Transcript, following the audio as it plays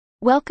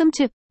Welcome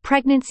to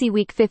Pregnancy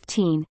Week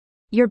 15,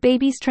 Your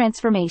Baby's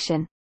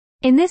Transformation.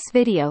 In this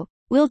video,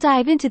 we'll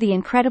dive into the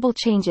incredible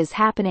changes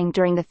happening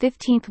during the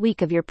 15th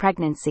week of your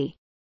pregnancy.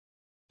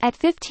 At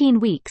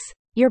 15 weeks,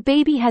 your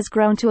baby has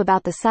grown to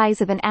about the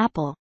size of an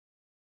apple.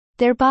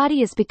 Their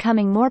body is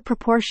becoming more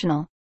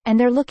proportional, and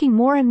they're looking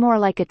more and more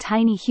like a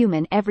tiny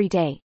human every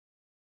day.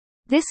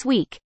 This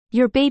week,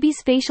 your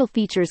baby's facial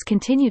features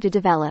continue to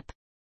develop.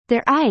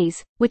 Their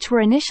eyes, which were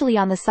initially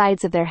on the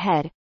sides of their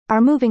head, are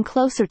moving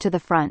closer to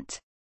the front.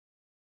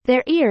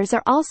 Their ears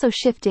are also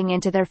shifting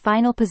into their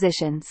final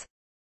positions.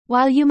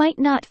 While you might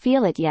not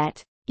feel it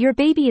yet, your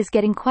baby is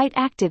getting quite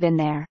active in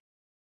there.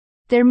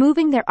 They're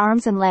moving their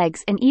arms and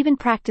legs and even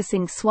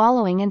practicing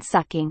swallowing and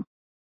sucking.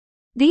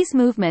 These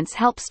movements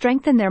help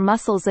strengthen their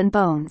muscles and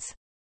bones.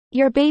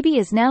 Your baby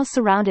is now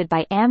surrounded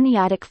by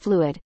amniotic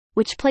fluid,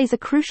 which plays a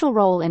crucial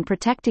role in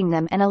protecting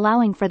them and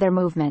allowing for their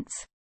movements.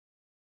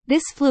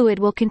 This fluid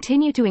will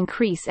continue to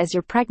increase as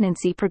your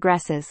pregnancy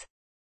progresses.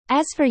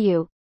 As for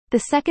you, the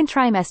second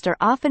trimester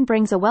often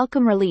brings a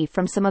welcome relief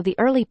from some of the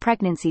early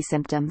pregnancy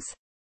symptoms.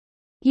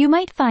 You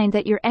might find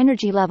that your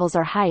energy levels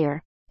are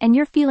higher, and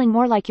you're feeling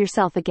more like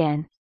yourself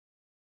again.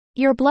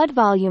 Your blood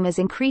volume is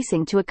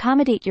increasing to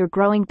accommodate your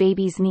growing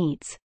baby's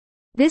needs.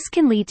 This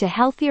can lead to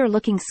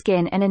healthier-looking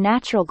skin and a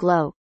natural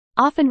glow,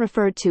 often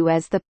referred to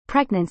as the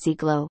pregnancy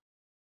glow.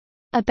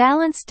 A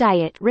balanced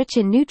diet rich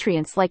in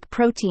nutrients like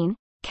protein,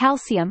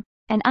 calcium,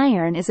 and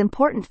iron is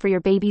important for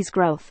your baby's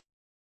growth.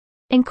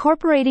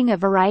 Incorporating a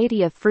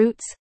variety of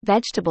fruits,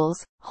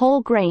 vegetables, whole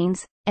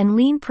grains, and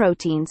lean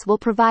proteins will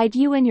provide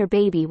you and your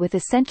baby with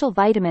essential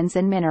vitamins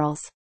and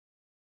minerals.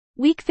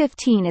 Week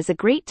 15 is a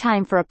great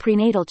time for a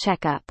prenatal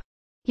checkup.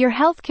 Your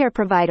healthcare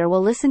provider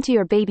will listen to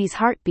your baby's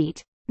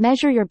heartbeat,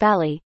 measure your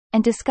belly,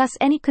 and discuss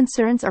any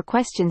concerns or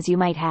questions you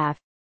might have.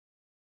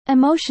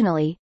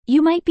 Emotionally,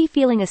 you might be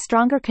feeling a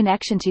stronger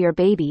connection to your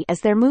baby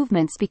as their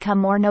movements become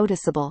more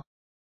noticeable.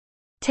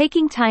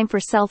 Taking time for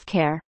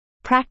self-care,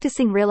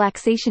 practicing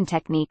relaxation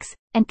techniques,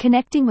 and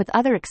connecting with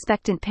other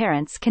expectant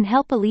parents can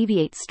help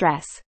alleviate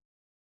stress.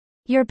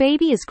 Your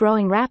baby is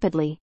growing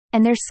rapidly,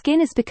 and their skin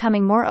is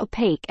becoming more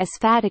opaque as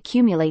fat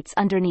accumulates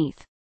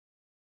underneath.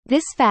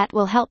 This fat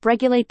will help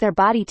regulate their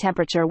body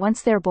temperature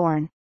once they're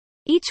born.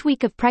 Each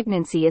week of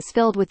pregnancy is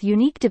filled with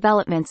unique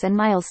developments and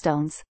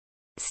milestones.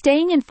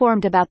 Staying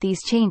informed about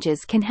these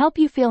changes can help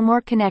you feel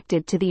more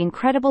connected to the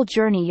incredible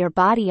journey your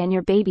body and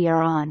your baby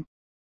are on.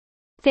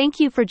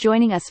 Thank you for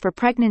joining us for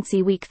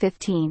Pregnancy Week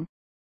 15.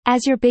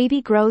 As your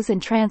baby grows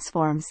and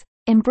transforms,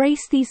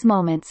 embrace these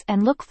moments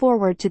and look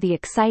forward to the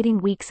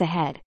exciting weeks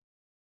ahead.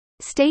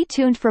 Stay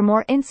tuned for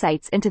more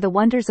insights into the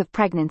wonders of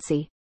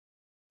pregnancy.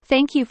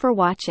 Thank you for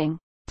watching.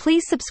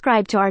 Please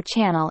subscribe to our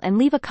channel and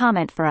leave a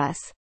comment for us.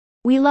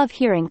 We love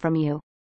hearing from you.